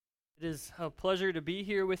It is a pleasure to be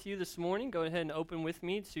here with you this morning. Go ahead and open with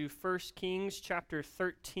me to 1 Kings chapter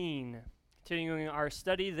 13. Continuing our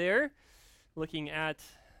study there, looking at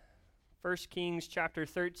 1 Kings chapter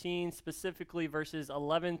 13, specifically verses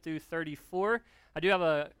 11 through 34. I do have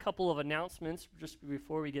a couple of announcements just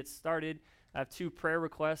before we get started. I have two prayer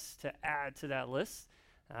requests to add to that list,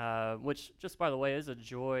 which, just by the way, is a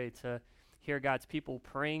joy to hear God's people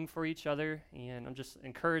praying for each other, and I'm just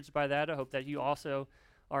encouraged by that. I hope that you also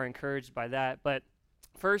are encouraged by that. But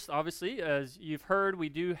first, obviously, as you've heard, we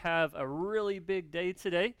do have a really big day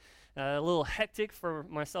today. A little hectic for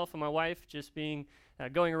myself and my wife, just being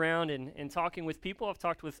going around and talking with people. I've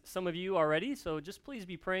talked with some of you already, so just please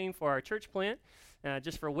be praying for our church plant,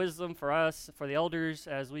 just for wisdom for us, for the elders,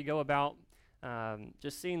 as we go about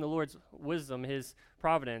just seeing the Lord's wisdom, His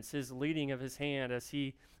providence, His leading of His hand as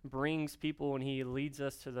He brings people and He leads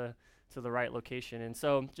us to the right location. And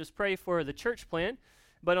so just pray for the church plant.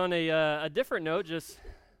 But on a different note, just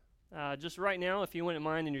right now, if you wouldn't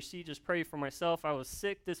mind in your seat, just pray for myself. I was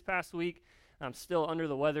sick this past week. I'm still under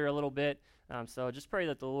the weather a little bit. So just pray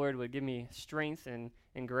that the Lord would give me strength and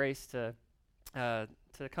grace to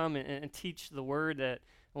come and teach the word, that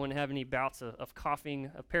I wouldn't have any bouts of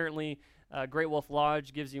coughing. Apparently, Great Wolf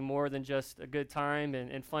Lodge gives you more than just a good time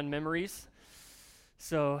and fun memories.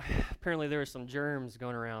 So apparently there are some germs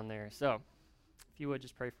going around there. So if you would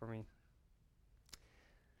just pray for me.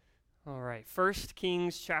 All right, 1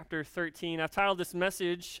 Kings chapter 13. I've titled this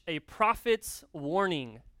message, A Prophet's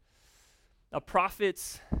Warning. A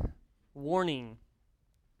Prophet's Warning.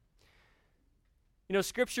 You know,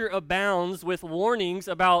 Scripture abounds with warnings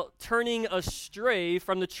about turning astray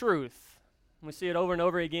from the truth. We see it over and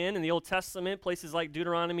over again in the Old Testament, places like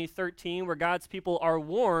Deuteronomy 13, where God's people are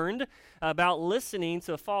warned about listening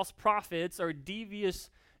to false prophets or devious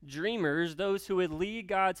dreamers, those who would lead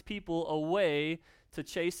God's people away to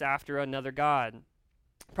chase after another god.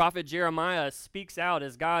 Prophet Jeremiah speaks out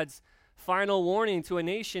as God's final warning to a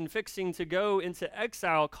nation fixing to go into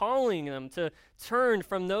exile, calling them to turn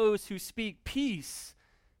from those who speak peace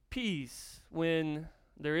when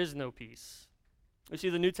there is no peace. We see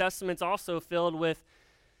the New Testament's also filled with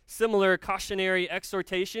similar cautionary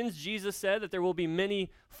exhortations. Jesus said that there will be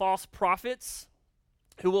many false prophets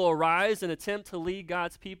who will arise and attempt to lead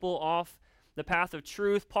God's people off the path of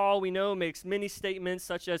truth. Paul, we know, makes many statements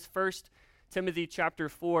such as 1 Timothy chapter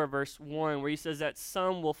 4, verse 1, where he says that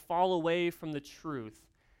some will fall away from the truth,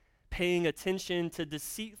 paying attention to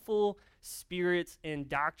deceitful spirits and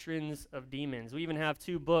doctrines of demons. We even have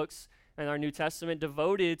two books in our New Testament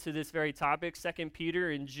devoted to this very topic, 2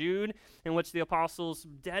 Peter and Jude, in which the apostles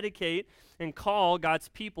dedicate and call God's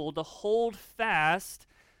people to hold fast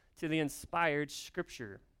to the inspired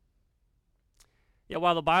Scripture. Yet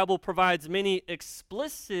while the Bible provides many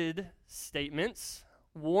explicit statements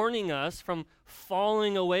warning us from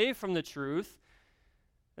falling away from the truth,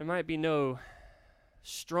 there might be no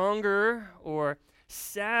stronger or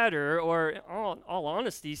sadder or, in all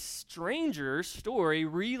honesty, stranger story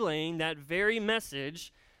relaying that very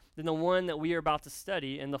message than the one that we are about to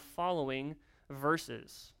study in the following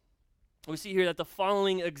verses. We see here that the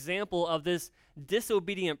following example of this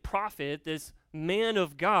disobedient prophet, this man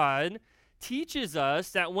of God, teaches us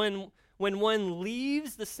that when one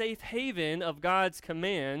leaves the safe haven of God's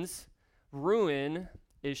commands, ruin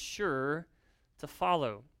is sure to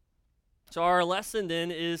follow. So our lesson then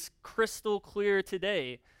is crystal clear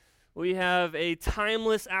today. We have a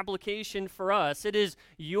timeless application for us. It is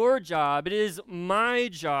your job, it is my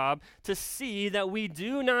job to see that we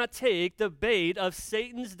do not take the bait of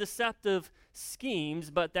Satan's deceptive schemes,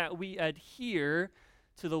 but that we adhere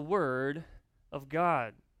to the Word of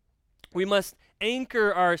God. We must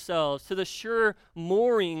anchor ourselves to the sure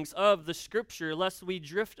moorings of the Scripture, lest we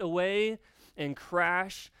drift away and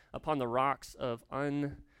crash upon the rocks of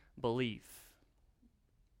unbelief.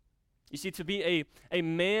 You see, to be a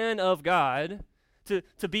man of God,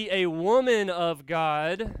 to be a woman of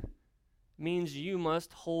God, means you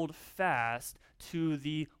must hold fast to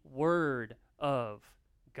the Word of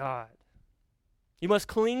God. You must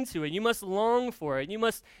cling to it. You must long for it. You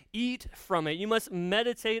must eat from it. You must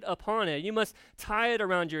meditate upon it. You must tie it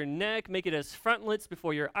around your neck, make it as frontlets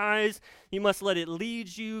before your eyes. You must let it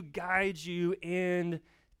lead you, guide you, and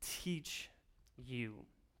teach you.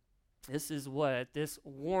 This is what this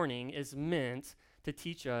warning is meant to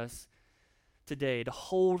teach us today, to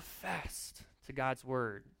hold fast to God's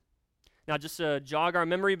word. Now, just to jog our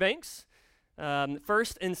memory banks,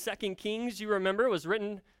 1st and 2nd Kings, you remember, was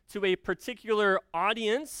written to a particular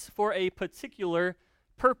audience for a particular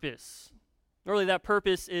purpose. Really, that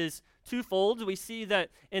purpose is twofold. We see that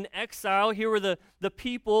in exile, here were the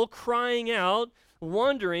people crying out,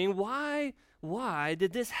 wondering, why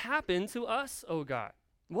did this happen to us, O God?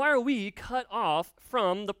 Why are we cut off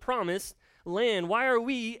from the promised land? Why are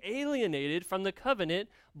we alienated from the covenant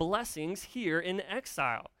blessings here in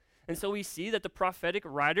exile? And so we see that the prophetic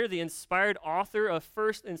writer, the inspired author of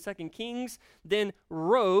 1st and 2nd Kings, then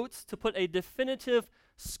wrote to put a definitive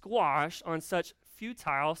squash on such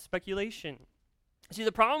futile speculation. See,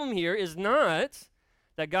 the problem here is not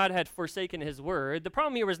that God had forsaken his word. The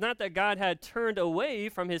problem here was not that God had turned away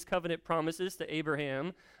from his covenant promises to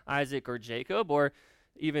Abraham, Isaac, or Jacob, or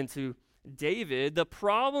even to David. The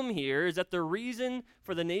problem here is that the reason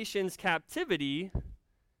for the nation's captivity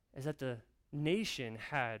is that the nation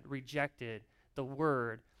had rejected the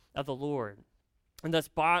word of the Lord, and thus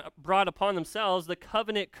brought upon themselves the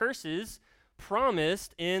covenant curses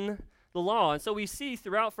promised in the law. And so we see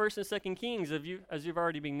throughout 1st and 2nd Kings, as you've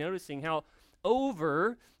already been noticing, how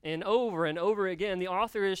over and over and over again the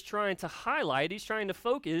author is trying to highlight, he's trying to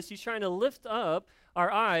focus, he's trying to lift up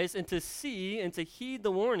our eyes and to see and to heed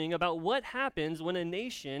the warning about what happens when a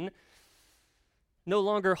nation no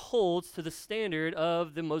longer holds to the standard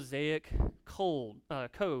of the Mosaic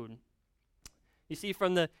code. You see,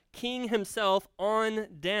 from the king himself on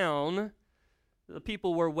down, the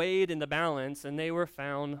people were weighed in the balance and they were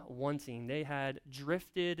found wanting. They had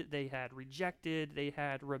drifted, they had rejected, they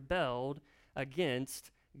had rebelled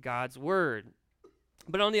against God's word.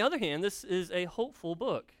 But on the other hand, this is a hopeful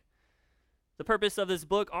book. The purpose of this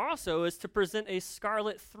book also is to present a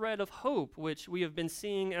scarlet thread of hope, which we have been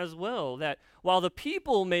seeing as well, that while the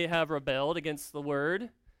people may have rebelled against the word,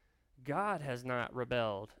 God has not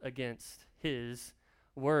rebelled against his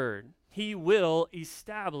word. He will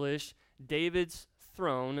establish David's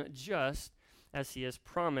throne just as he has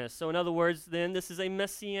promised. So in other words, then, this is a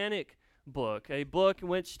messianic book, a book in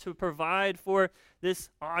which to provide for this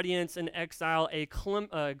audience in exile a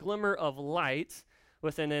glimmer of light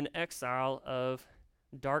within an exile of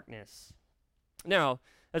darkness. Now,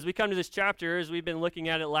 as we come to this chapter, as we've been looking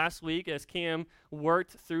at it last week, as Cam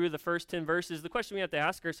worked through the first 10 verses, the question we have to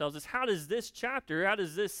ask ourselves is, how does this chapter, how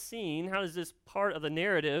does this scene, how does this part of the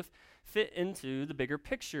narrative fit into the bigger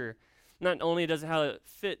picture? Not only does it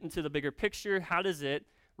fit into the bigger picture, how does it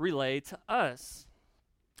relate to us?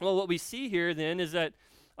 Well, what we see here then is that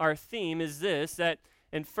our theme is this, that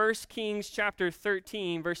in 1 Kings chapter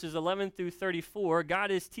 13, verses 11 through 34,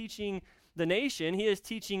 God is teaching the nation, he is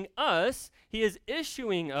teaching us, he is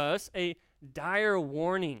issuing us a dire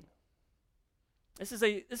warning. This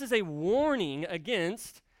is a warning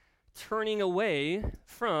against turning away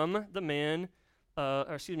from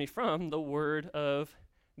from the word of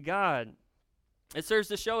God. It serves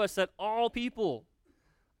to show us that all people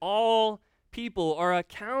are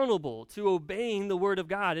accountable to obeying the word of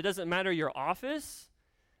God. It doesn't matter your office.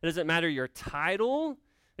 It doesn't matter your title.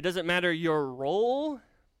 It doesn't matter your role.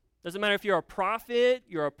 It doesn't matter if you're a prophet,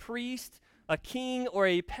 you're a priest, a king, or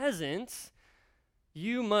a peasant.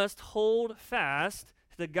 You must hold fast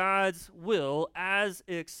to God's will as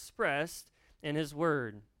expressed in his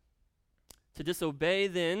word. To disobey,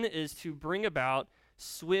 then, is to bring about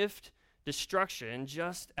swift destruction,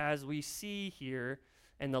 just as we see here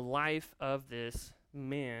in the life of this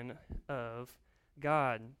man of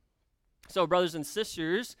God. So, brothers and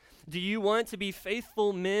sisters, do you want to be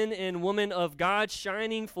faithful men and women of God,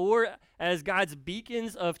 shining forth as God's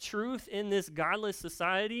beacons of truth in this godless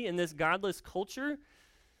society, in this godless culture?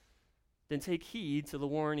 Then take heed to the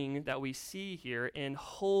warning that we see here and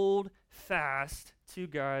hold fast to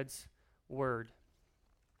God's word.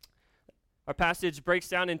 Our passage breaks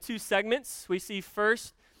down in two segments. We see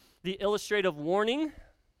first the illustrative warning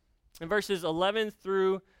in verses 11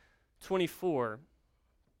 through 24.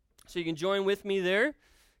 So you can join with me there,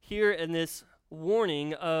 here in this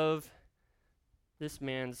warning of this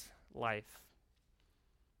man's life.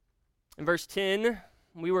 In verse 10,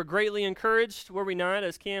 we were greatly encouraged, were we not?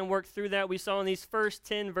 As Cam worked through that, we saw in these first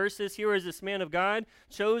 10 verses, here is this man of God,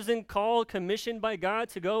 chosen, called, commissioned by God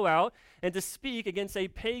to go out and to speak against a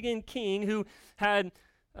pagan king who had,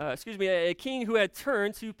 a king who had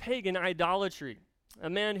turned to pagan idolatry. A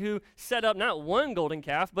man who set up not one golden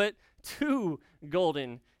calf, but two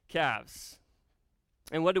golden calves.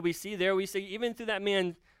 And what do we see there? We see even through that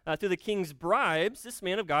man, through the king's bribes, this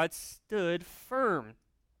man of God stood firm.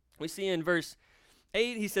 We see in verse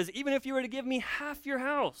 8, he says, even if you were to give me half your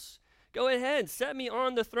house, go ahead, set me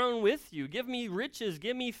on the throne with you. Give me riches,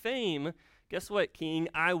 give me fame. Guess what, king?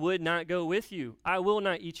 I would not go with you. I will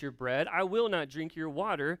not eat your bread. I will not drink your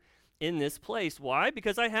water in this place. Why?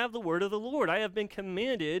 Because I have the word of the Lord. I have been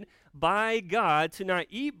commanded by God to not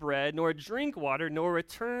eat bread, nor drink water, nor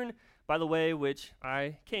return by the way which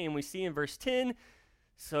I came. We see in verse 10,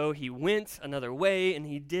 So he went another way, and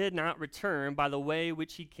he did not return by the way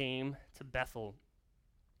which he came to Bethel.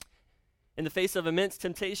 In the face of immense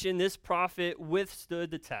temptation, this prophet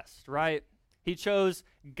withstood the test, right? He chose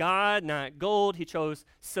God, not gold. He chose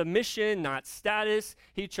submission, not status.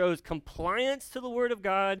 He chose compliance to the word of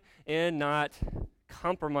God and not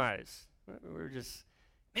compromise. We're just,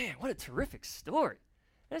 man, what a terrific story.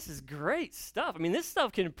 This is great stuff. I mean, this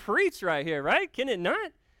stuff can preach right here, right? Can it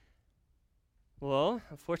not? Well,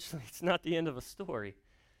 unfortunately, it's not the end of a story.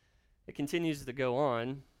 It continues to go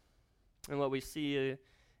on. And what we see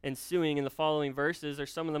ensuing in the following verses are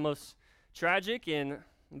some of the most tragic and,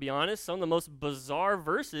 to be honest, some of the most bizarre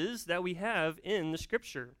verses that we have in the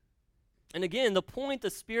Scripture. And again, the point the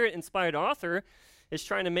Spirit-inspired author is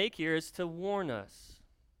trying to make here is to warn us.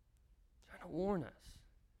 Trying to warn us.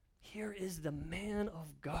 Here is the man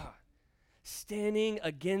of God standing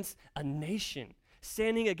against a nation,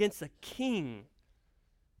 standing against a king.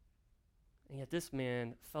 And yet this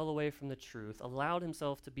man fell away from the truth, allowed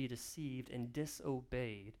himself to be deceived, and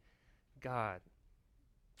disobeyed God.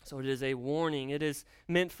 So it is a warning. It is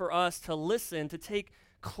meant for us to listen, to take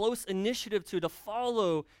close initiative to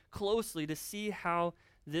follow closely, to see how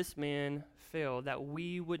this man failed, that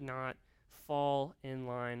we would not fall in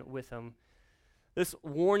line with him. This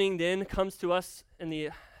warning then comes to us in the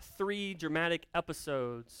three dramatic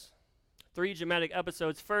episodes.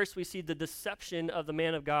 First, we see the deception of the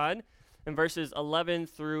man of God in verses 11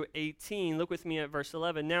 through 18. Look with me at verse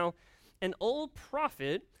 11. Now, an old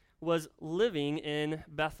prophet was living in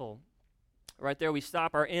Bethel. Right there we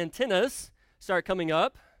stop. Our antennas start coming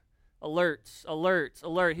up. Alert, alert,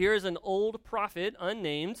 alert. Here's an old prophet,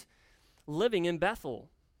 unnamed, living in Bethel.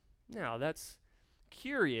 Now, that's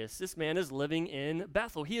curious. This man is living in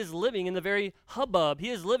Bethel. He is living in the very hubbub.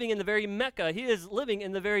 He is living in the very Mecca. He is living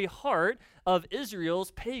in the very heart of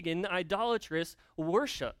Israel's pagan, idolatrous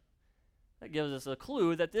worship. That gives us a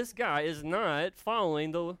clue that this guy is not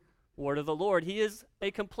following the word of the Lord. He is a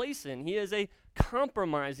complacent. He is a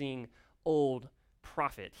compromising old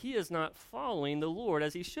prophet. He is not following the Lord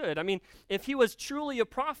as he should. I mean, if he was truly a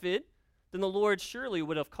prophet, then the Lord surely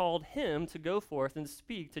would have called him to go forth and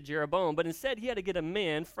speak to Jeroboam. But instead, he had to get a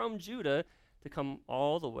man from Judah to come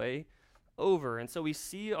all the way over. And so we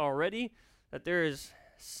see already that there is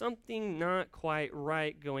something not quite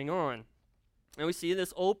right going on. And we see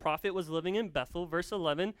this old prophet was living in Bethel, verse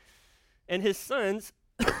 11, and his sons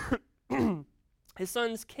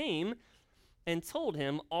came and told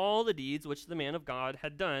him all the deeds which the man of God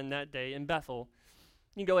had done that day in Bethel.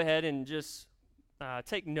 You can go ahead and just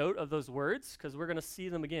take note of those words, because we're going to see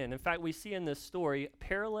them again. In fact, we see in this story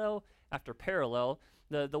parallel after parallel.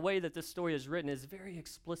 The way that this story is written is very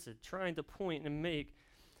explicit, trying to point and make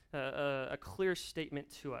a clear statement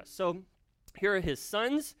to us. So here are his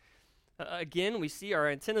sons. Again, we see our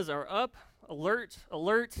antennas are up. Alert,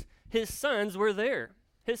 alert. His sons were there.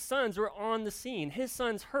 His sons were on the scene. His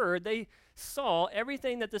sons heard. They saw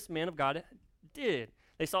everything that this man of God did.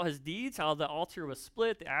 They saw his deeds, how the altar was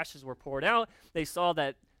split, the ashes were poured out. They saw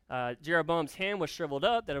that Jeroboam's hand was shriveled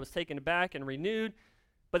up, that it was taken back and renewed.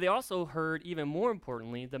 But they also heard, even more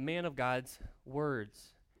importantly, the man of God's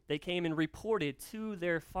words. They came and reported to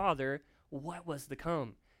their father what was to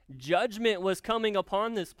come. Judgment was coming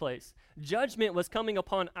upon this place. Judgment was coming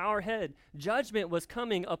upon our head. Judgment was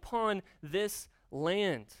coming upon this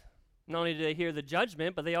land. Not only did they hear the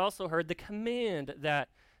judgment, but they also heard the command that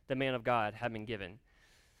the man of God had been given.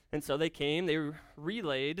 And so they came, they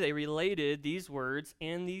related these words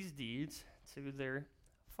and these deeds to their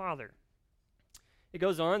father. It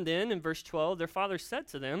goes on then in verse 12, their father said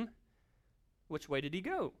to them, which way did he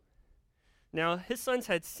go? Now his sons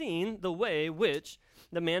had seen the way which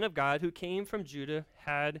the man of God who came from Judah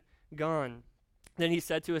had gone. Then he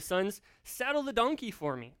said to his sons, saddle the donkey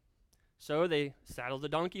for me. So they saddled the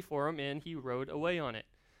donkey for him, and he rode away on it.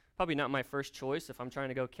 Probably not my first choice if I'm trying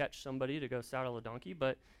to go catch somebody to go saddle a donkey,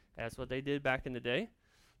 but that's what they did back in the day.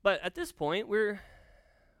 But at this point,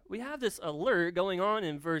 we have this alert going on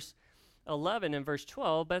in verse 11 and verse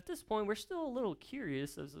 12, but at this point, we're still a little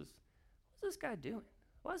curious as what's this guy doing?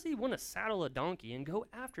 Why does he want to saddle a donkey and go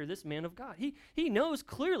after this man of God? He knows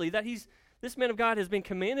clearly that this man of God has been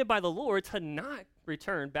commanded by the Lord to not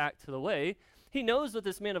return back to the way. He knows that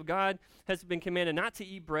this man of God has been commanded not to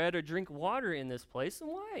eat bread or drink water in this place.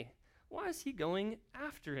 And why? Why is he going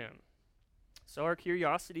after him? So our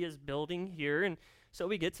curiosity is building here. And so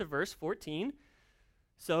we get to verse 14.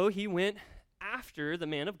 So he went after the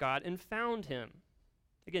man of God and found him.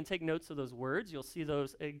 Again, take notes of those words. You'll see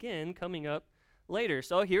those again coming up later.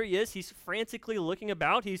 So here he is. He's frantically looking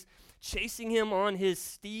about. He's chasing him on his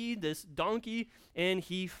steed, this donkey, and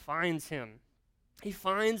he finds him. he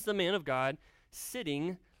finds the man of God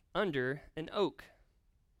sitting under an oak.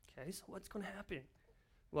 Okay, so what's going to happen?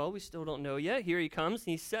 Well, we still don't know yet. Here he comes,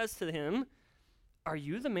 and he says to him, "Are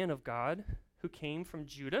you the man of God who came from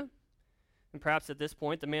Judah?" And perhaps at this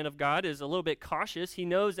point, the man of God is a little bit cautious. He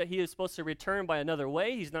knows that he is supposed to return by another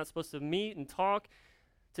way. He's not supposed to meet and talk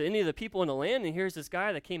to any of the people in the land. And here's this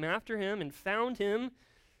guy that came after him and found him.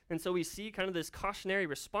 And so we see kind of this cautionary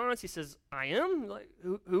response. He says, "I am? Like,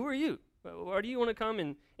 who are you? Why do you want to come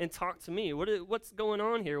and talk to me? What's going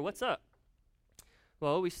on here? What's up?"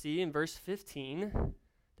 Well, we see in verse 15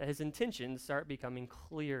 that his intentions start becoming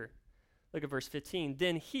clear. Look at verse 15.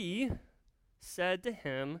 "Then he said to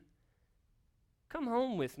him, 'Come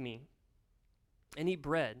home with me and eat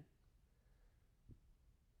bread.'"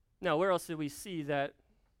 Now, where else did we see that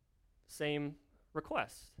same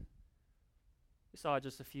request? We saw it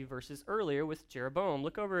just a few verses earlier with Jeroboam.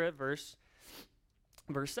 Look over at verse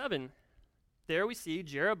 7. There we see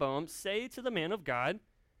Jeroboam say to the man of God,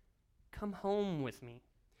 "Come home with me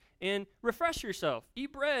and refresh yourself.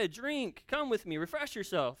 Eat bread, drink, come with me, refresh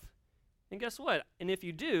yourself. And guess what? And if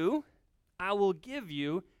you do, I will give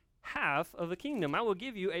you half of the kingdom. I will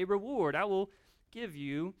give you a reward. I will give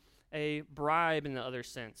you a bribe in the other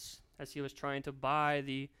sense," as he was trying to buy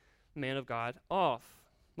the man of God off.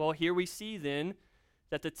 Well, here we see then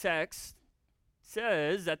that the text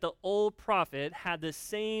says that the old prophet had the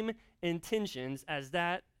same intentions as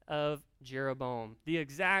that of Jeroboam, the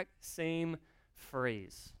exact same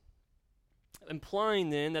phrase, implying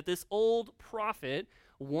then that this old prophet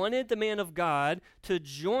wanted the man of God to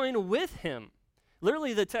join with him.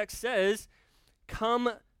 Literally, the text says,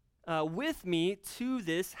 "Come with me to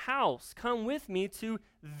this house. Come with me to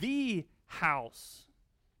the house."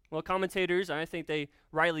 Well, commentators, I think they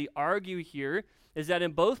rightly argue here, is that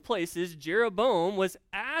in both places, Jeroboam was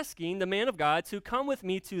asking the man of God to come with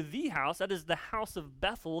me to the house. That is the house of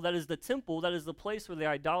Bethel. That is the temple. That is the place where the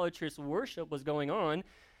idolatrous worship was going on.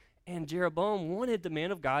 And Jeroboam wanted the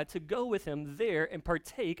man of God to go with him there and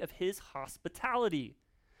partake of his hospitality.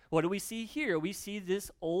 What do we see here? We see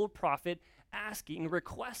this old prophet asking,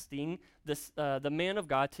 requesting the man of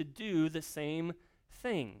God to do the same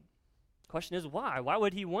thing. The question is why? Why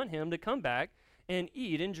would he want him to come back and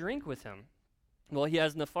eat and drink with him? Well, he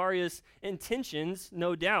has nefarious intentions,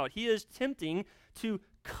 no doubt. He is attempting to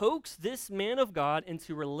coax this man of God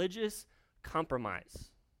into religious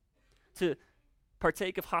compromise. To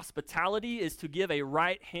partake of hospitality is to give a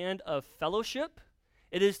right hand of fellowship.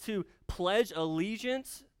 It is to pledge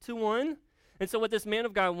allegiance to one. And so what this man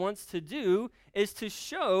of God wants to do is to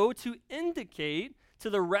show, to indicate to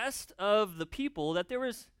the rest of the people that there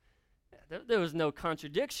was no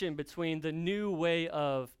contradiction between the new way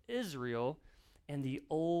of Israel and the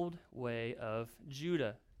old way of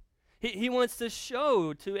Judah. He wants to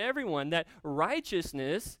show to everyone that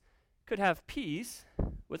righteousness could have peace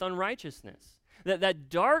with unrighteousness, that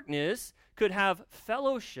darkness could have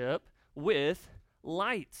fellowship with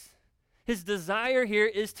light. His desire here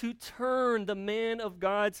is to turn the man of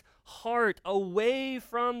God's heart away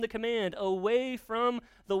from the command, away from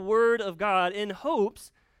the word of God, in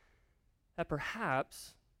hopes that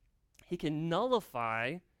perhaps he can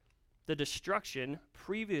nullify the destruction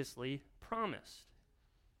previously promised.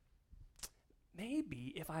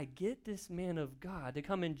 Maybe if I get this man of God to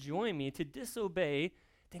come and join me to disobey,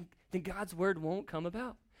 then God's word won't come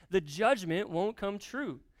about. The judgment won't come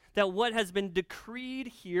true. That what has been decreed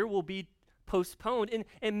here will be postponed.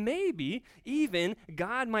 And maybe even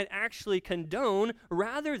God might actually condone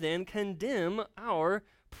rather than condemn our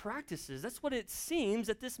practices. That's what it seems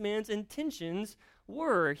that this man's intentions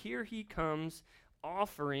were. Here he comes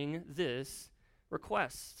offering this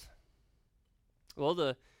request. Well,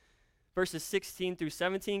 the verses 16 through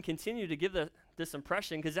 17 continue to give this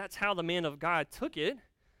impression, because that's how the man of God took it.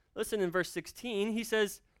 Listen, in verse 16, he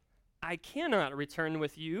says, "I cannot return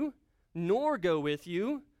with you, nor go with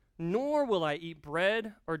you, nor will I eat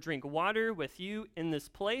bread or drink water with you in this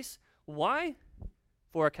place." Why?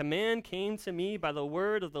 "For a command came to me by the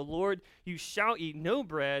word of the Lord, you shall eat no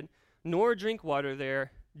bread, nor drink water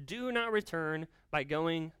there. Do not return by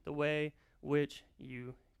going the way which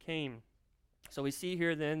you came." So we see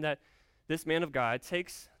here then that this man of God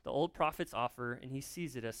takes the old prophet's offer and he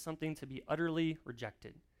sees it as something to be utterly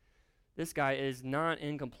rejected. This guy is not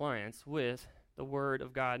in compliance with the word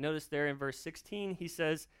of God. Notice there in verse 16, he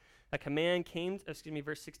says, a command came,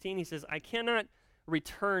 verse 16, he says, "I cannot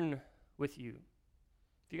return with you."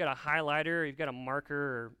 If you got a highlighter, or you've got a marker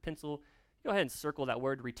or pencil, go ahead and circle that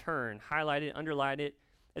word return, highlight it, underline it.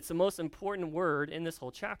 It's the most important word in this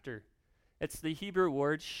whole chapter. It's the Hebrew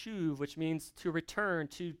word shuv, which means to return,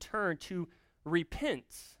 to turn, to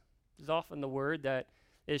repent. is often the word that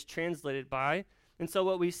is translated by. And so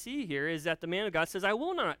what we see here is that the man of God says, I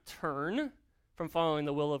will not turn from following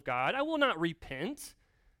the will of God. I will not repent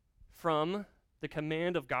from the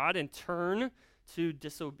command of God and turn to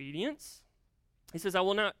disobedience. He says, I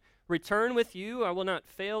will not return with you. I will not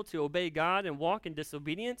fail to obey God and walk in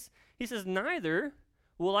disobedience. He says, neither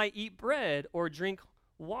will I eat bread or drink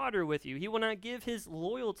water with you. He will not give his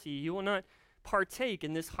loyalty. He will not partake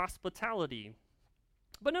in this hospitality.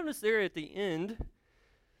 But notice there at the end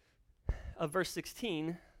of verse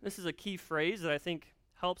 16, this is a key phrase that I think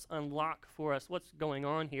helps unlock for us what's going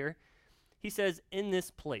on here. He says, in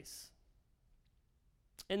this place.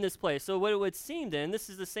 In this place. So what it would seem then, this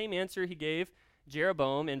is the same answer he gave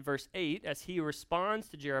Jeroboam in verse 8 as he responds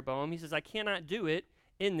to Jeroboam. He says, I cannot do it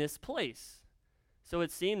in this place. So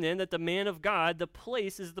it seemed then that the man of God, the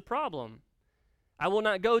place is the problem. I will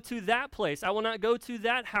not go to that place. I will not go to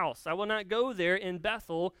that house. I will not go there in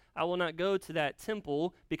Bethel. I will not go to that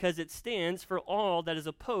temple because it stands for all that is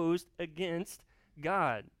opposed against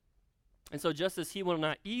God. And so just as he will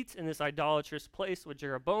not eat in this idolatrous place with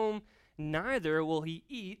Jeroboam, neither will he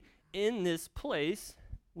eat in this place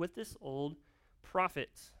with this old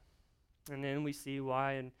prophet. And then we see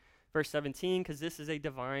why in verse 17, because this is a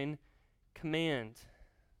divine command.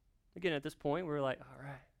 Again, at this point, we're like, all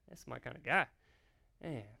right, that's my kind of guy.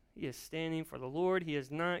 Man, he is standing for the Lord. He is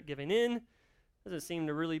not giving in. Doesn't seem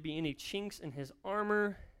to really be any chinks in his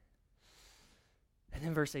armor. And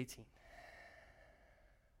then verse 18.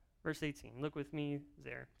 Verse 18, look with me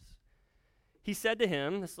there. He said to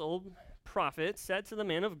him, this old prophet said to the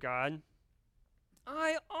man of God,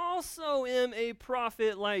 I also am a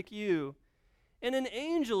prophet like you. And an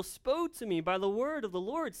angel spoke to me by the word of the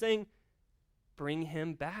Lord, saying, bring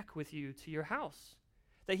him back with you to your house,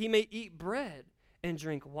 that he may eat bread and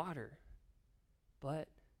drink water. But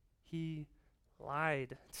he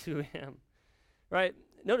lied to him. Right?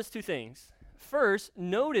 Notice two things. First,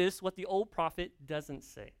 notice what the old prophet doesn't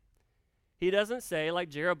say. He doesn't say, like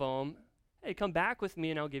Jeroboam, hey, come back with me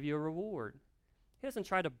and I'll give you a reward. He doesn't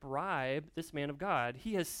try to bribe this man of God.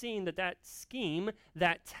 He has seen that that scheme,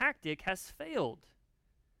 that tactic has failed.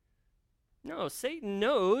 No, Satan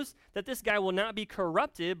knows that this guy will not be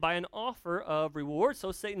corrupted by an offer of reward,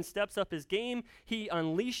 so Satan steps up his game. He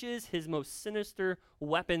unleashes his most sinister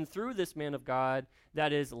weapon through this man of God,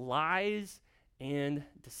 that is lies and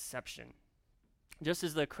deception. Just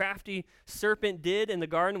as the crafty serpent did in the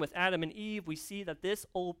garden with Adam and Eve, we see that this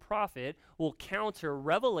old prophet will counter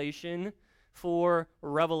revelation for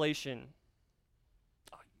revelation.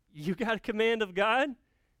 You got a command of God?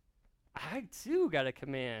 I too got a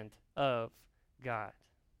command of God.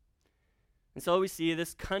 And so we see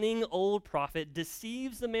this cunning old prophet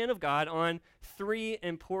deceives the man of God on three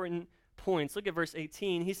important points. Look at verse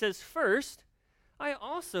 18. He says, first, I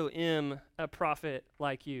also am a prophet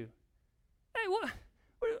like you. Hey, what?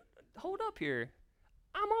 Hold up here.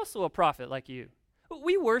 I'm also a prophet like you.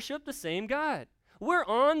 We worship the same God. We're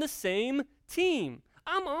on the same team.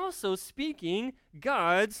 I'm also speaking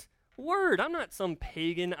God's word. I'm not some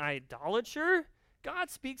pagan idolater.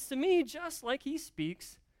 God speaks to me just like he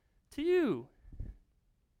speaks to you.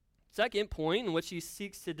 Second point in which he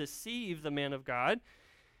seeks to deceive the man of God,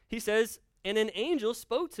 he says, and an angel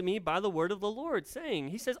spoke to me by the word of the Lord, saying,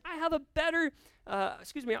 he says, I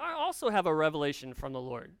also have a revelation from the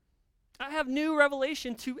Lord. I have new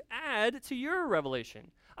revelation to add to your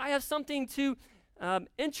revelation. I have something to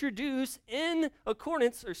introduce in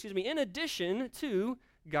addition to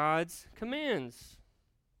God's commands.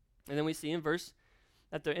 And then we see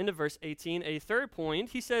at the end of verse 18, a third point.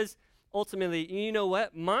 He says, ultimately, you know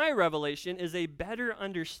what? My revelation is a better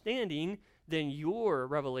understanding than your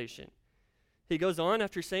revelation. He goes on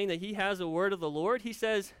after saying that he has a word of the Lord. He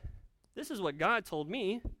says, this is what God told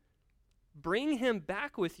me. Bring him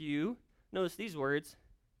back with you, notice these words,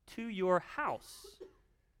 to your house.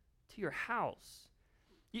 To your house.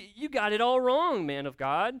 You got it all wrong, man of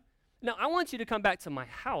God. Now, I want you to come back to my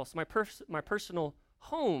house, my personal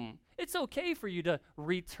home. It's okay for you to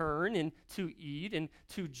return and to eat and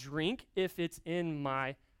to drink if it's in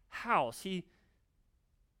my house. He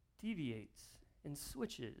deviates and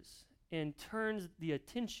switches and turns the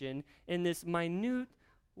attention in this minute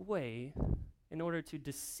way in order to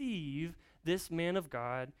deceive this man of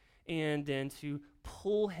God and then to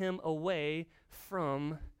pull him away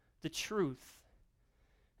from the truth.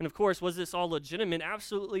 And of course, was this all legitimate?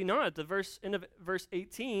 Absolutely not. At the end of verse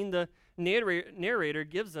 18, the narrator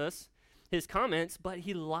gives us his comments, but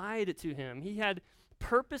he lied to him. He had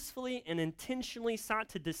purposefully and intentionally sought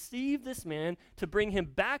to deceive this man, to bring him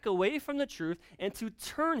back away from the truth, and to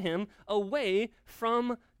turn him away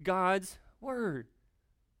from God's word.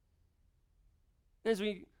 As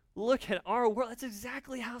we look at our world, that's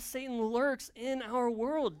exactly how Satan lurks in our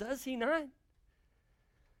world, does he not?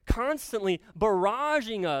 Constantly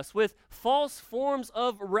barraging us with false forms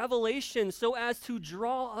of revelation so as to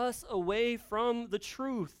draw us away from the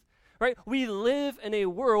truth, right? We live in a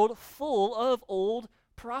world full of old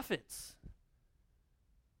prophets.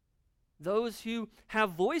 Those who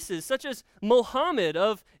have voices, such as Muhammad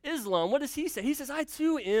of Islam, what does he say? He says, I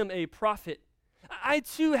too am a prophet. I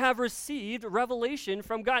too have received revelation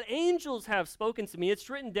from God. Angels have spoken to me. It's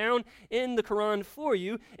written down in the Quran for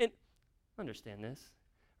you. And understand this,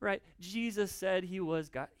 right? Jesus said he was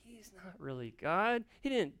God. He's not really God. He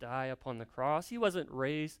didn't die upon the cross. He wasn't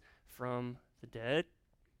raised from the dead.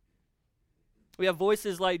 We have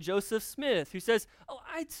voices like Joseph Smith, who says, oh,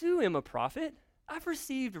 I too am a prophet. I've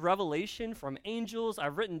received revelation from angels.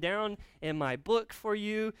 I've written down in my book for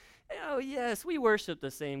you. Oh, yes, we worship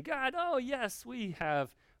the same God. Oh, yes, we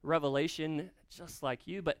have revelation just like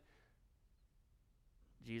you. But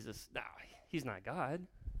Jesus, no, he's not God.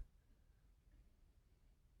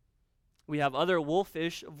 We have other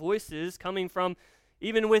wolfish voices coming from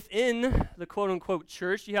even within the quote-unquote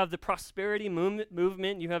church. You have the prosperity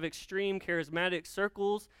movement. You have extreme charismatic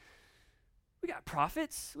circles. We got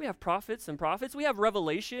prophets. We have prophets and prophets. We have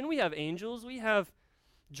revelation. We have angels. We have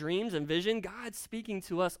dreams and vision. God's speaking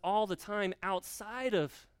to us all the time outside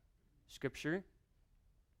of Scripture.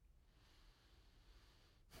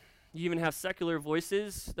 You even have secular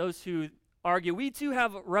voices, those who argue, we too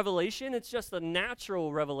have revelation. It's just a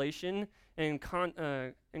natural revelation in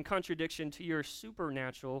contradiction to your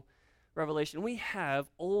supernatural revelation. We have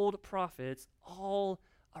old prophets all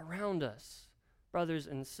around us, brothers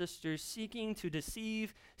and sisters, seeking to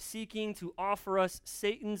deceive, seeking to offer us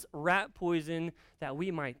Satan's rat poison that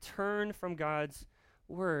we might turn from God's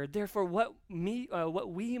word. Therefore, what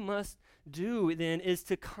we must do then is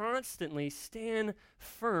to constantly stand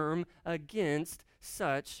firm against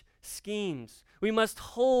such schemes. We must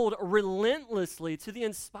hold relentlessly to the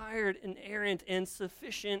inspired, inerrant, and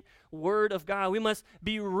sufficient word of God. We must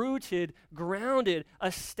be rooted, grounded,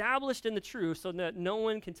 established in the truth so that no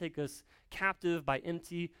one can take us captive by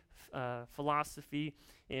empty philosophy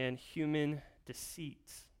and human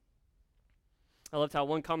deceit. I loved how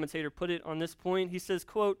one commentator put it on this point. He says,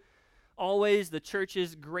 quote, always the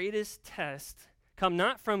church's greatest tests come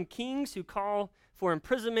not from kings who call for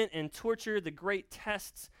imprisonment and torture. The great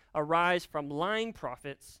tests arise from lying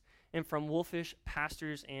prophets and from wolfish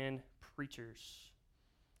pastors and preachers.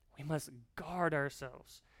 We must guard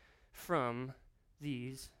ourselves from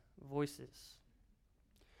these voices.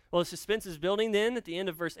 Well, the suspense is building then at the end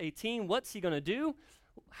of verse 18. What's he going to do?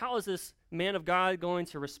 How is this man of God going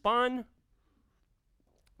to respond?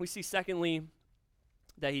 We see, secondly,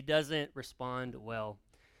 that he doesn't respond well.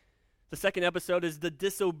 The second episode is the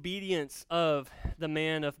disobedience of the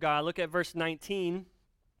man of God. Look at verse 19.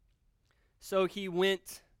 So he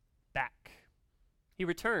went back. He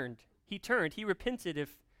returned. He turned. He repented,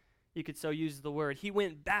 if you could so use the word. He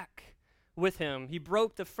went back with him. He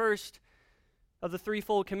broke the first of the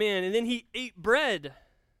threefold command, and then he ate bread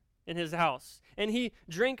in his house, and he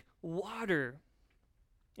drank water.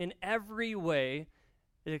 In every way,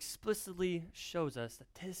 it explicitly shows us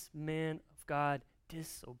that this man of God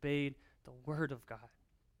disobeyed the word of God.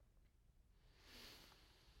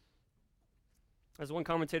 As one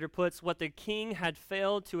commentator puts, what the king had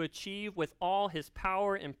failed to achieve with all his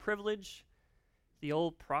power and privilege, the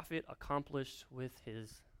old prophet accomplished with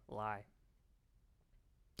his lie.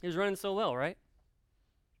 He was running so well, right?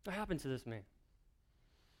 What happened to this man?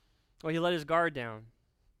 Well, he let his guard down.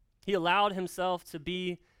 He allowed himself to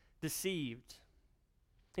be deceived.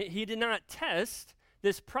 He did not test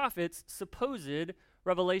this prophet's supposed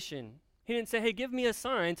revelation. He didn't say, hey, give me a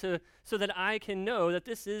sign so that I can know that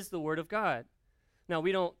this is the word of God. Now,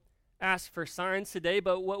 we don't ask for signs today,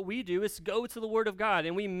 but what we do is go to the word of God,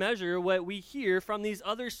 and we measure what we hear from these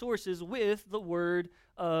other sources with the word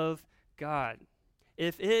of God.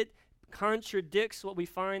 If it contradicts what we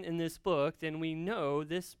find in this book, then we know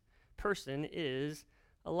this person is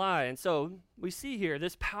a lie. And so we see here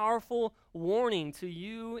this powerful warning to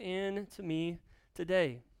you and to me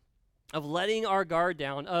today of letting our guard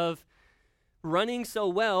down, of running so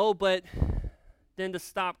well, but then to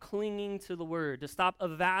stop clinging to the word, to stop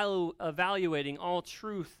evaluating all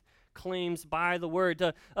truth claims by the word,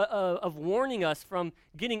 of warning us from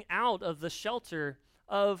getting out of the shelter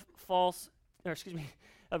of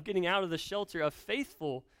getting out of the shelter of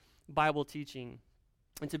faithful Bible teaching,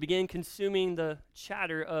 and to begin consuming the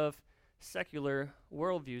chatter of secular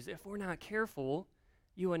worldviews. If we're not careful,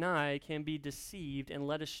 you and I can be deceived and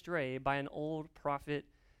led astray by an old prophet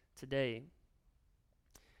today.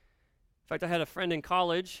 fact, I had a friend in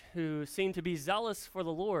college who seemed to be zealous for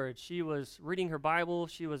the Lord. She was reading her Bible.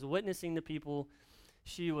 She was witnessing to people.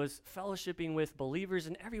 She was fellowshipping with believers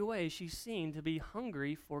in every way. She seemed to be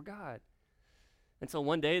hungry for God. Until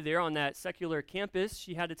one day, there on that secular campus,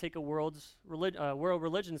 she had to take a world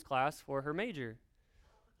religions class for her major.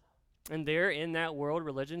 And there in that world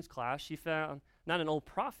religions class, she found not an old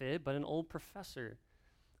prophet, but an old professor,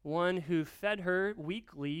 one who fed her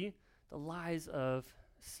weekly the lies of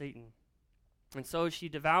Satan. And so she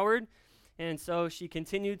devoured, and so she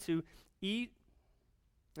continued to eat,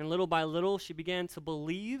 and little by little she began to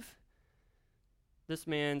believe this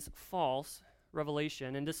man's false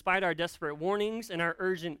revelation. And despite our desperate warnings and our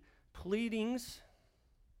urgent pleadings,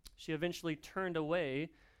 she eventually turned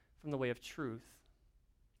away from the way of truth.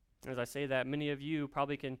 As I say that, many of you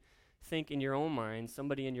probably can think in your own mind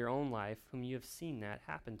somebody in your own life whom you have seen that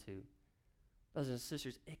happen to. Brothers and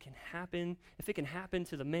sisters, it can happen. If it can happen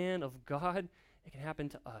to the man of God, it can happen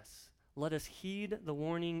to us. Let us heed the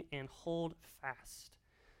warning and hold fast.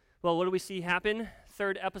 Well, what do we see happen?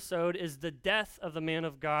 Third episode is the death of the man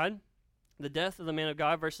of God. The death of the man of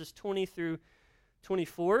God, verses 20 through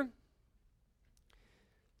 24.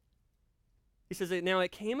 He says that now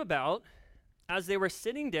it came about as they were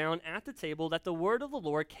sitting down at the table that the word of the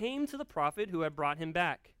Lord came to the prophet who had brought him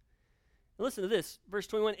back. Listen to this, verse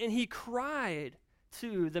 21, and he cried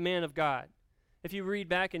to the man of God. If you read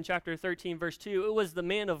back in chapter 13, verse 2, it was the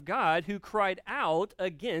man of God who cried out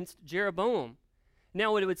against Jeroboam.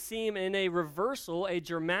 Now it would seem in a reversal, a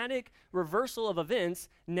dramatic reversal of events,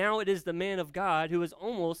 now it is the man of God who is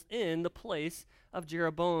almost in the place of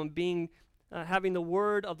Jeroboam, having the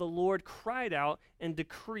word of the Lord cried out and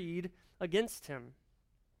decreed against him.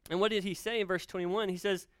 And what did he say in verse 21? He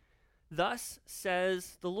says, "Thus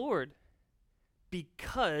says the Lord,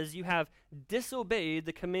 because you have disobeyed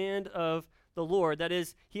the command of the Lord," that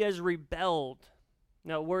is, he has rebelled.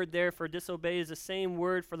 Now, a word there for disobey is the same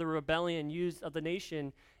word for the rebellion used of the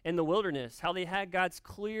nation in the wilderness, how they had God's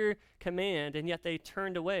clear command, and yet they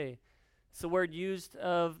turned away. It's the word used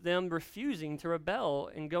of them refusing to rebel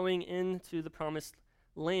and going into the promised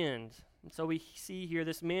land. And so we see here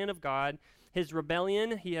this man of God, his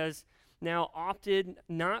rebellion, he has now opted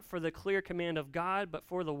not for the clear command of God, but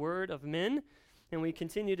for the word of men. And we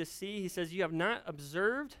continue to see, he says, you have not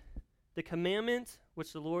observed the commandment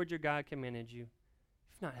which the Lord your God commanded you.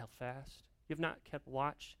 You've not held fast. You have not kept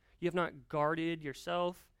watch. You have not guarded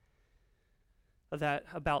yourself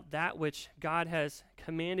about that which God has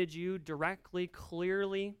commanded you directly,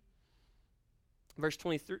 clearly. Verse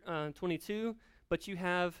 22, but you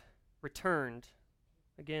have returned.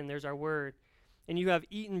 Again, there's our word. And you have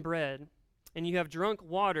eaten bread, and you have drunk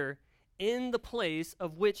water in the place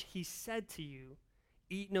of which he said to you,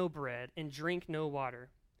 eat no bread and drink no water.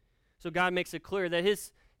 So God makes it clear that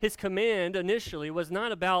his command initially was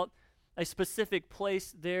not about a specific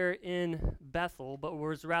place there in Bethel, but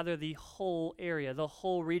was rather the whole area, the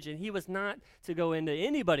whole region. He was not to go into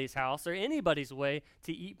anybody's house or anybody's way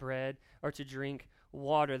to eat bread or to drink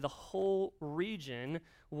water. The whole region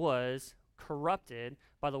was corrupted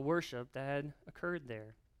by the worship that had occurred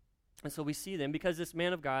there. And so we see then, because this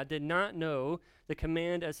man of God did not know the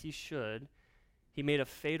command as he should, he made a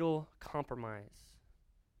fatal compromise.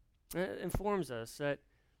 It informs us, that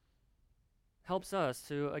helps us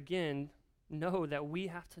to, again, know that we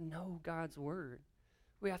have to know God's word.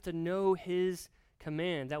 We have to know his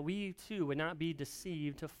command, that we too would not be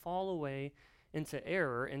deceived to fall away into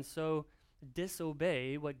error and so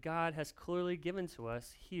disobey what God has clearly given to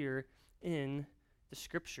us here in the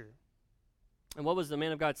scripture. And what was the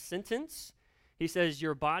man of God's sentence? He says,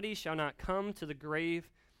 your body shall not come to the grave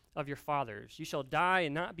of your fathers. You shall die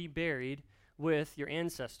and not be buried with your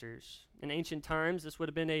ancestors. In ancient times, this would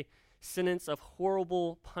have been a sentence of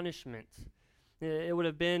horrible punishment. It would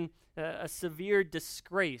have been a severe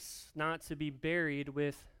disgrace not to be buried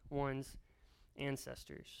with one's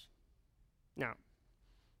ancestors. Now,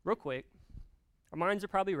 real quick, our minds are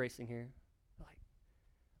probably racing here.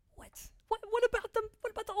 Like, what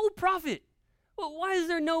about the old prophet? Well, why is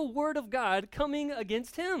there no word of God coming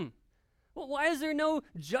against him? Well, why is there no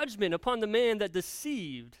judgment upon the man that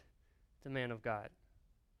deceived the man of God?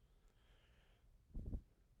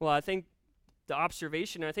 Well, I think the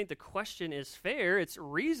observation, I think the question is fair, it's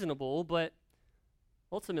reasonable, but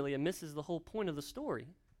ultimately it misses the whole point of the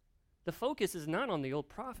story. The focus is not on the old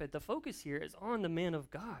prophet. The focus here is on the man of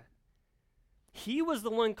God. He was the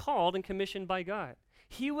one called and commissioned by God.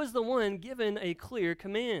 He was the one given a clear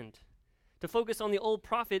command. To focus on the old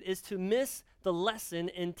prophet is to miss the lesson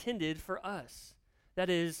intended for us. That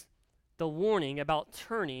is, the warning about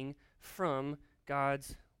turning from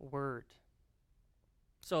God's word.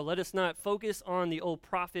 So let us not focus on the old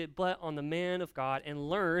prophet, but on the man of God and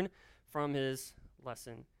learn from his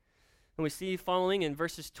lesson. And we see following in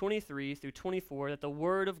verses 23 through 24 that the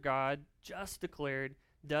word of God just declared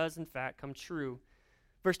does in fact come true.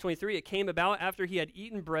 Verse 23, it came about after he had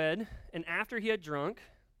eaten bread and after he had drunk.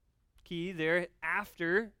 Key there,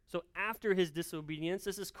 after. So after his disobedience,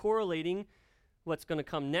 this is correlating what's going to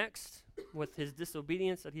come next with his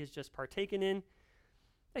disobedience that he has just partaken in.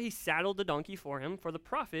 That he saddled the donkey for him, for the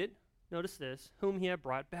prophet, notice this, whom he had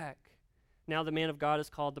brought back. Now the man of God is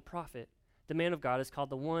called the prophet. The man of God is called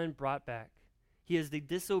the one brought back. He is the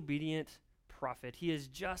disobedient prophet. He is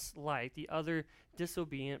just like the other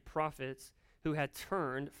disobedient prophets who had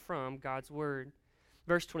turned from God's word.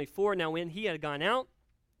 Verse 24, now when he had gone out,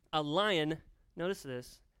 a lion, notice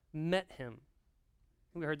this, met him.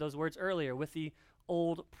 We heard those words earlier with the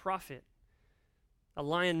old prophet. A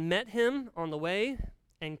lion met him on the way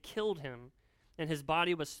and killed him, and his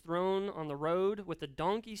body was thrown on the road with the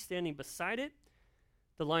donkey standing beside it.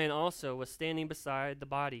 The lion also was standing beside the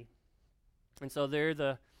body. And so there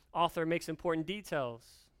the author makes important details.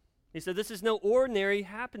 He said this is no ordinary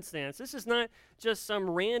happenstance. This is not just some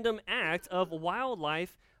random act of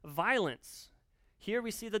wildlife violence. Here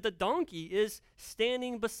we see that the donkey is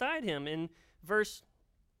standing beside him in verse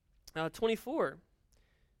 24.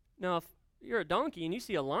 Now, if you're a donkey and you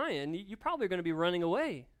see a lion, you're probably going to be running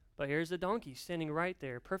away. But here's a donkey standing right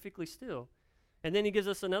there, perfectly still. And then he gives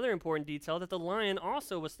us another important detail that the lion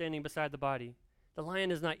also was standing beside the body. The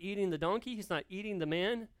lion is not eating the donkey, he's not eating the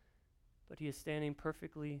man, but he is standing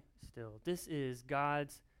perfectly still. This is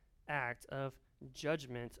God's act of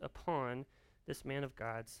judgment upon this man of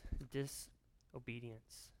God's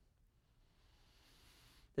disobedience.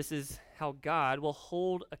 This is how God will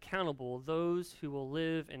hold accountable those who will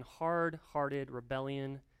live in hard-hearted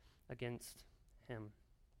rebellion against him.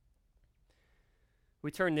 We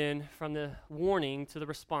turn then from the warning to the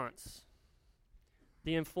response.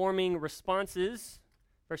 The informing responses,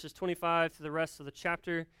 verses 25 to the rest of the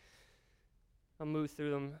chapter. I'll move through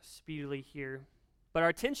them speedily here. But our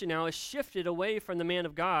attention now is shifted away from the man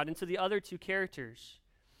of God into the other two characters.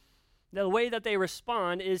 The way that they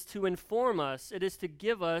respond is to inform us. It is to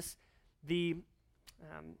give us the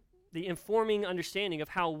informing understanding of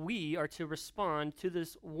how we are to respond to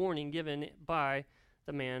this warning given by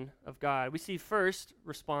the man of God. We see first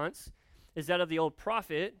response is that of the old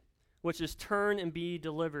prophet, which is turn and be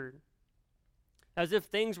delivered. As if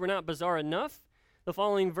things were not bizarre enough, the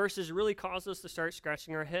following verses really cause us to start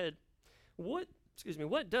scratching our head. What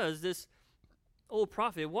does this old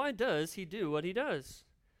prophet, why does he do what he does?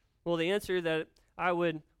 Well, the answer that I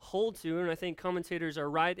would hold to, and I think commentators are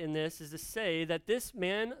right in this, is to say that this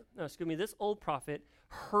old prophet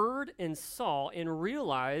heard and saw and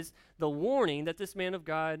realized the warning that this man of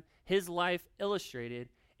God, his life illustrated,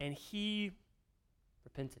 and he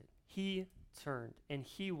repented. He turned, and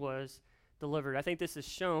he was delivered. I think this is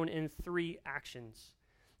shown in three actions.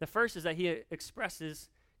 The first is that he expresses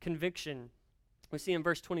conviction. We see in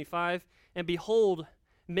verse 25, and behold,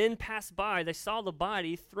 men passed by. They saw the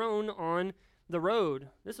body thrown on the road.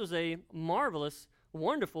 This was a marvelous,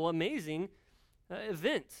 wonderful, amazing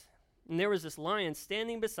event. And there was this lion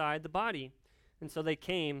standing beside the body. And so they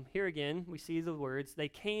came. Here again, we see the words, they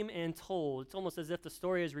came and told. It's almost as if the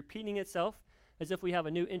story is repeating itself, as if we have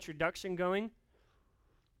a new introduction going.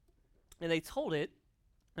 And they told it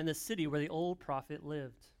in the city where the old prophet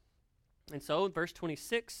lived. And so in verse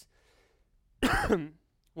 26,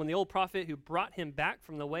 when the old prophet who brought him back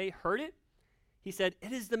from the way heard it, he said,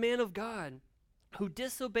 "It is the man of God who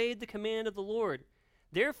disobeyed the command of the Lord.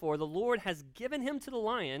 Therefore the Lord has given him to the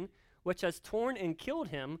lion, which has torn and killed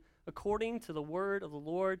him, according to the word of the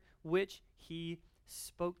Lord, which he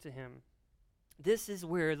spoke to him." This is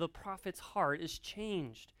where the prophet's heart is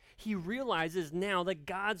changed. He realizes now that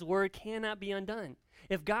God's word cannot be undone.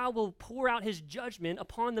 If God will pour out his judgment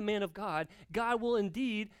upon the man of God, God will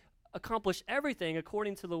indeed accomplish everything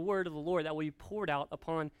according to the word of the Lord that will be poured out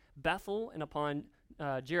upon Bethel and upon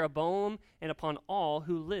Jeroboam and upon all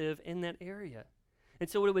who live in that area. And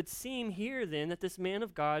so it would seem here then that this man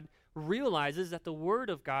of God realizes that the word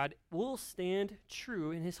of God will stand true,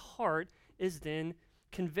 and his heart is then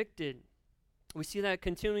convicted. We see that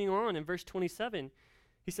continuing on in verse 27.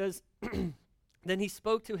 He says, "Then he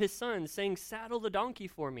spoke to his sons, saying, 'Saddle the donkey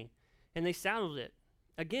for me.' And they saddled it.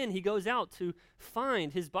 Again, he goes out to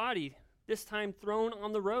find his body, this time thrown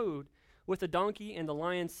on the road, with the donkey and the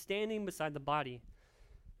lion standing beside the body.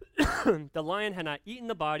 The lion had not eaten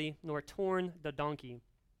the body, nor torn the donkey."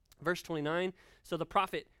 Verse 29, so the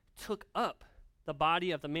prophet took up the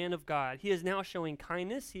body of the man of God. He is now showing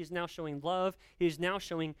kindness. He is now showing love. He is now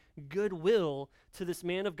showing goodwill to this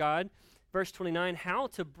man of God. Verse 29, how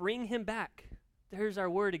to bring him back. There's our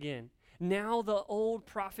word again. Now the old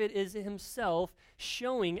prophet is himself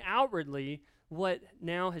showing outwardly what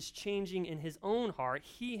now is changing in his own heart.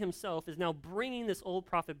 He himself is now bringing this old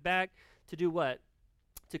prophet back to do what?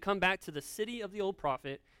 To come back to the city of the old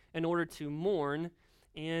prophet in order to mourn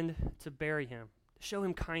and to bury him, to show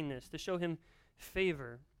him kindness, to show him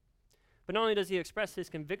favor. But not only does he express his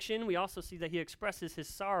conviction, we also see that he expresses his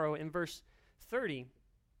sorrow in verse 30.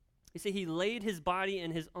 You see, he laid his body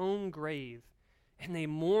in his own grave, and they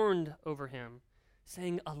mourned over him,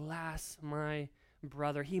 saying, alas, my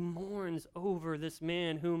brother. He mourns over this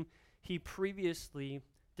man whom he previously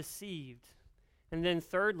deceived. And then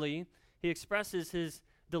thirdly, he expresses his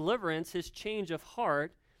deliverance, his change of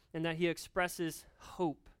heart, and that he expresses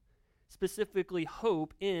hope, specifically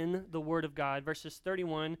hope in the word of God, verses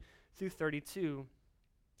 31 through 32.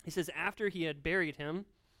 He says, after he had buried him,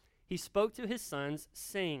 he spoke to his sons,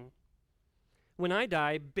 saying, when I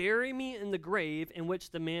die, bury me in the grave in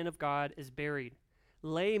which the man of God is buried.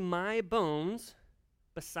 Lay my bones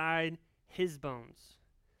beside his bones.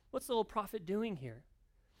 What's the old prophet doing here?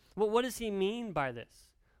 Well, what does he mean by this?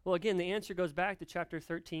 Well, again, the answer goes back to chapter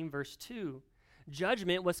 13, verse 2.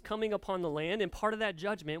 Judgment was coming upon the land, and part of that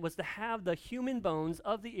judgment was to have the human bones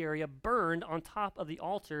of the area burned on top of the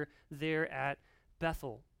altar there at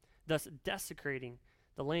Bethel, thus desecrating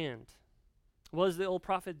the land. What is the old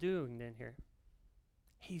prophet doing then here?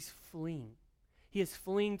 He's fleeing. He is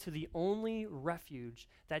fleeing to the only refuge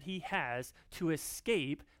that he has to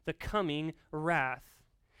escape the coming wrath.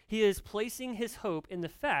 He is placing his hope in the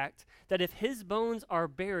fact that if his bones are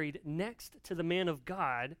buried next to the man of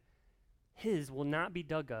God, his will not be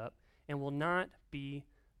dug up and will not be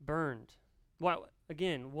burned.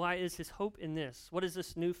 Why is his hope in this? What is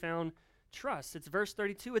this newfound trust? It's verse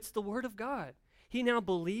 32. It's the word of God. He now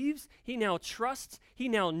believes, he now trusts, he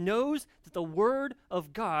now knows that the word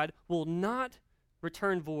of God will not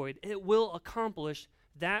return void. It will accomplish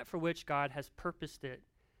that for which God has purposed it.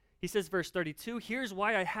 He says, verse 32, here's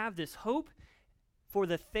why I have this hope, for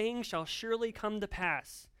the thing shall surely come to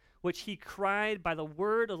pass, which he cried by the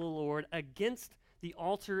word of the Lord against the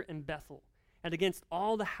altar in Bethel, and against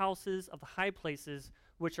all the houses of the high places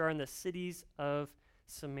which are in the cities of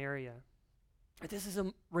Samaria. This is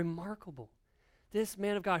remarkable. This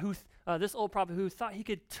man of God, this old prophet who thought he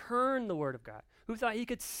could turn the word of God, who thought he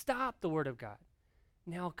could stop the word of God,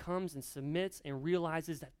 now comes and submits and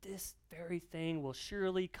realizes that this very thing will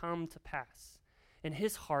surely come to pass. And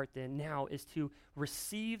his heart then now is to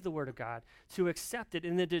receive the word of God, to accept it,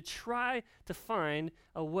 and then to try to find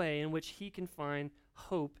a way in which he can find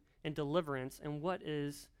hope and deliverance and what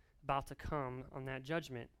is about to come on that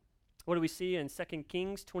judgment. What do we see in 2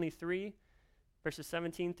 Kings 23, verses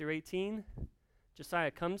 17 through 18?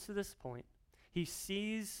 Josiah comes to this point. He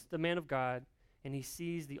sees the man of God, and he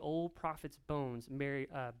sees the old prophet's bones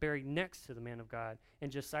buried next to the man of God.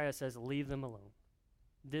 And Josiah says, leave them alone.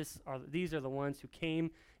 These are the ones who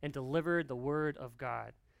came and delivered the word of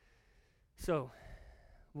God. So,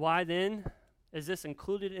 why then is this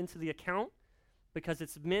included into the account? Because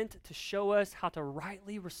it's meant to show us how to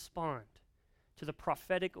rightly respond to the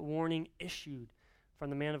prophetic warning issued from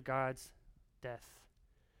the man of God's death.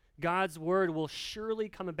 God's word will surely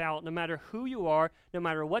come about no matter who you are, no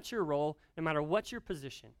matter what your role, no matter what your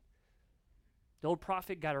position. The old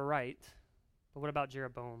prophet got it right, but what about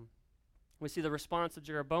Jeroboam? We see the response of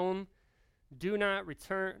Jeroboam, do not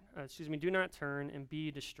turn and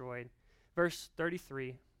be destroyed. Verse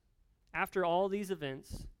 33, after all these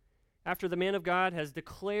events, after the man of God has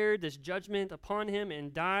declared this judgment upon him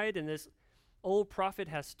and died, and this old prophet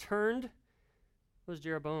has turned, what does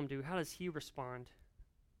Jeroboam do? How does he respond?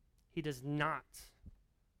 He does not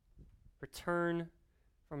return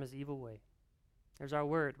from his evil way. There's our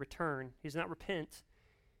word, return. He does not repent.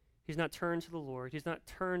 He's not turned to the Lord. He's not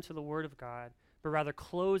turned to the word of God, but rather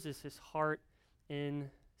closes his heart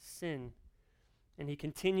in sin. And he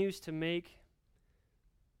continues to make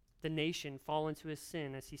the nation fall into his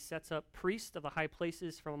sin as he sets up priests of the high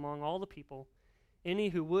places from among all the people. Any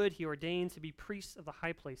who would, he ordained to be priests of the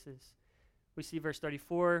high places. We see verse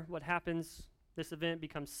 34, what happens? This event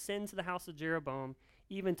becomes sin to the house of Jeroboam,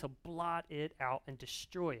 even to blot it out and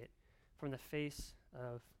destroy it from the face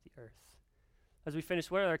of the earth. As we finish,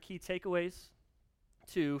 what are our key takeaways?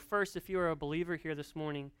 First, if you are a believer here this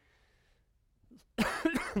morning,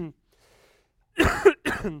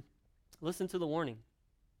 listen to the warning.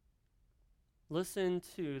 Listen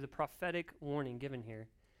to the prophetic warning given here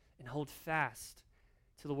and hold fast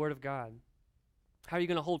to the word of God. How are you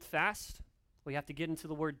going to hold fast? Well, you have to get into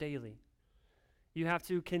the Word daily. You have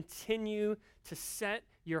to continue to set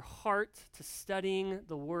your heart to studying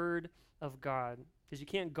the Word of God, because you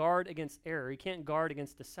can't guard against error. You can't guard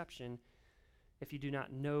against deception if you do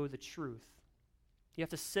not know the truth. You have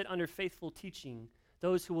to sit under faithful teaching,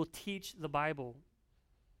 those who will teach the Bible.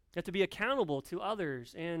 You have to be accountable to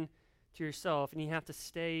others and to yourself, and you have to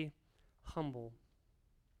stay humble.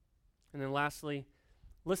 And then lastly,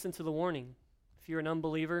 listen to the warning. If you're an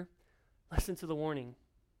unbeliever, listen to the warning,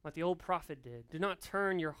 like the old prophet did. Do not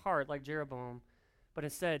turn your heart like Jeroboam, but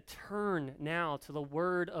instead turn now to the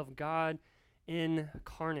Word of God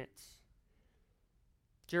incarnate.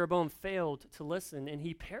 Jeroboam failed to listen, and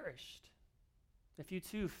he perished. If you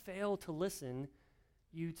too fail to listen,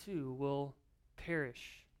 you too will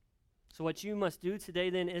perish. So what you must do today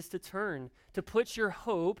then is to turn, to put your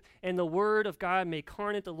hope in the Word of God made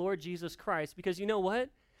carnate, the Lord Jesus Christ. Because you know what?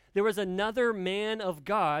 There was another man of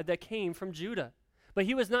God that came from Judah. But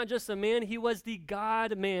he was not just a man, he was the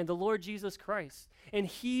God-man, the Lord Jesus Christ. And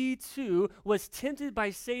he too was tempted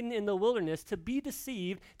by Satan in the wilderness to be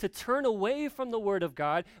deceived, to turn away from the Word of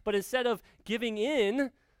God. But instead of giving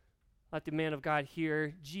in, like the man of God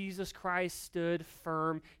here, Jesus Christ stood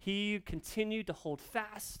firm. He continued to hold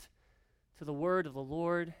fast to the word of the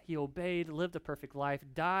Lord. He obeyed, lived a perfect life,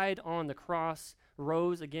 died on the cross,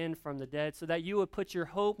 rose again from the dead, so that you would put your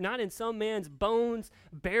hope not in some man's bones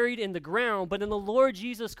buried in the ground, but in the Lord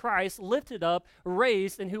Jesus Christ, lifted up,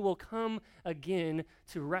 raised, and who will come again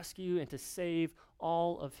to rescue and to save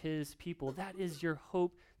all of his people. That is your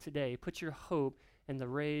hope today. Put your hope in the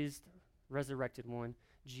raised, resurrected one,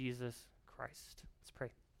 Jesus Christ. Let's pray.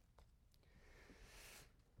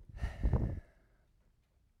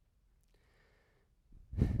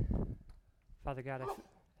 Father God, I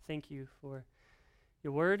thank you for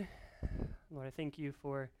your word. Lord, I thank you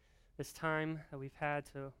for this time that we've had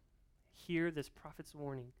to hear this prophet's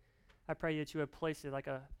warning. I pray that you would place it like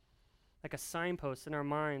a signpost in our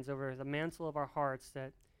minds over the mantle of our hearts,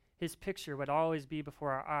 that his picture would always be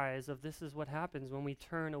before our eyes of this is what happens when we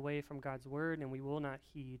turn away from God's word and we will not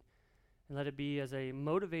heed. And let it be as a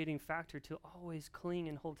motivating factor to always cling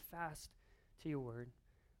and hold fast to your word.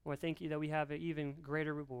 Lord, thank you that we have an even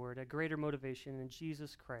greater reward, a greater motivation in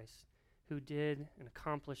Jesus Christ, who did and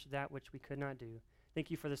accomplished that which we could not do. Thank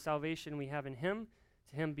you for the salvation we have in him.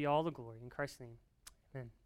 To him be all the glory. In Christ's name, amen.